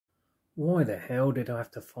Why the hell did I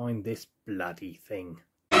have to find this bloody thing?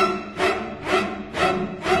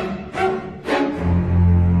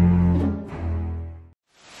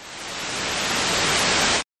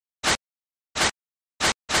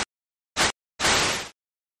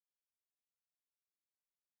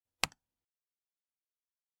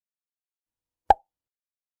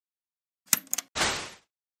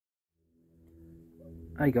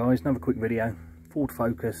 Hey guys, another quick video. Ford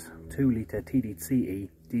Focus 2 litre TDCi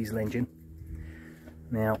diesel engine.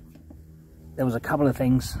 Now, there was a couple of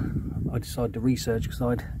things I decided to research because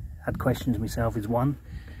I'd had questions myself. Is one,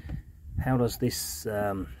 how does this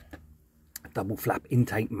double flap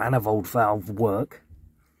intake manifold valve work?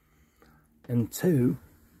 And two,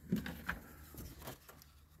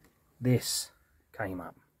 this came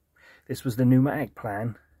up. This was the pneumatic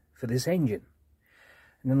plan for this engine.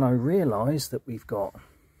 And then I realised that we've got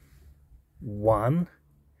one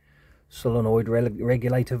solenoid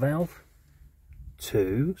regulator valve,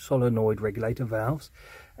 two solenoid regulator valves,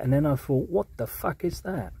 and then I thought, what the fuck is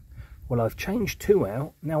that? Well, I've changed two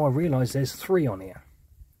out. Now I realise there's three on here.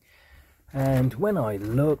 And when I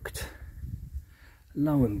looked,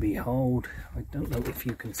 lo and behold, I don't know if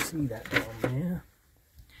you can see that down there,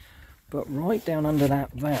 but right down under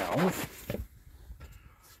that valve,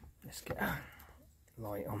 let's get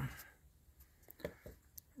light on.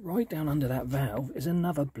 Right down under that valve is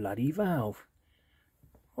another bloody valve.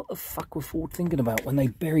 What the fuck were Ford thinking about when they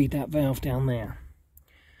buried that valve down there?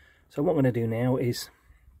 So what I'm going to do now is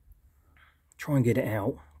try and get it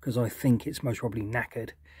out, because I think it's most probably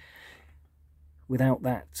knackered. Without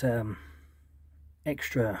that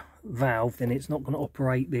extra valve, then it's not going to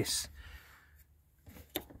operate this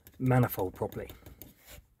manifold properly.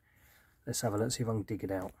 Let's have a look, see if I can dig it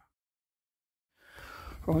out.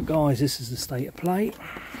 Right guys, this is the state of play.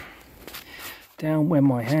 Down where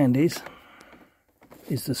my hand is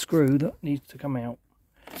the screw that needs to come out.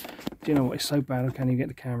 Do you know what, it's so bad I can't even get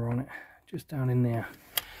the camera on it. Just down in there.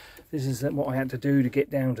 This is what I had to do to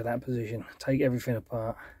get down to that position. Take everything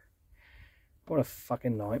apart. What a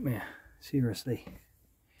fucking nightmare. Seriously.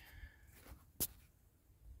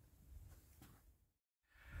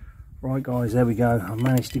 Right guys, there we go. I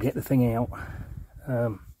managed to get the thing out.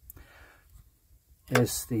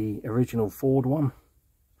 There's the original Ford one,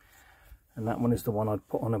 and that one is the one I'd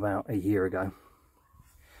put on about a year ago.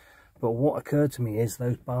 But what occurred to me is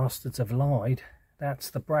those bastards have lied. That's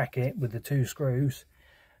the bracket with the two screws,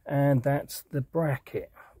 and that's the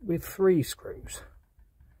bracket with three screws.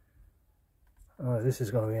 Oh, this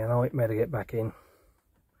is going to be a nightmare to get back in,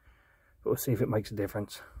 but we'll see if it makes a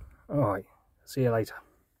difference. Alright, see you later.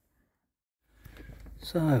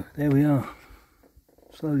 So there we are,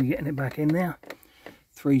 slowly getting it back in there.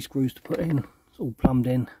 Three screws to put in, it's all plumbed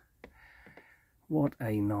in. What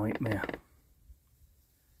a nightmare.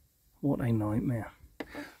 What a nightmare.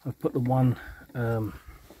 I've put the one that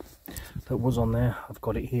was on there, I've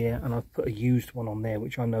got it here, and I've put a used one on there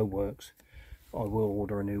which I know works. I will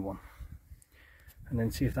order a new one and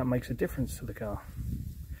then see if that makes a difference to the car.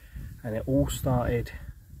 And it all started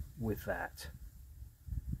with that.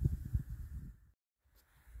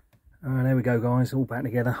 There we go guys, all back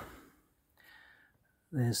together.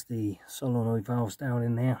 There's the solenoid valves down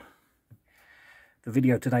in there. The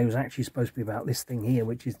video today was actually supposed to be about this thing here,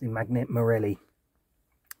 which is the Magnet Morelli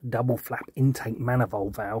double flap intake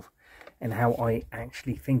manifold valve, and how I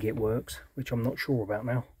actually think it works, which I'm not sure about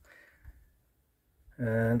now.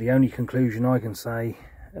 The only conclusion I can say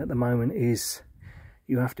at the moment is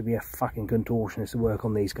you have to be a fucking contortionist to work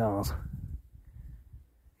on these cars.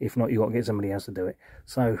 If not, you've got to get somebody else to do it.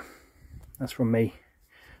 So that's from me.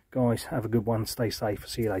 Guys, have a good one, stay safe,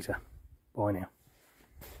 see you later. Bye now.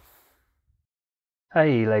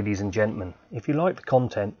 Hey ladies and gentlemen, if you like the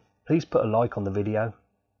content, please put a like on the video,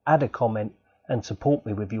 add a comment and support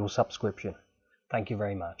me with your subscription. Thank you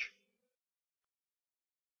very much.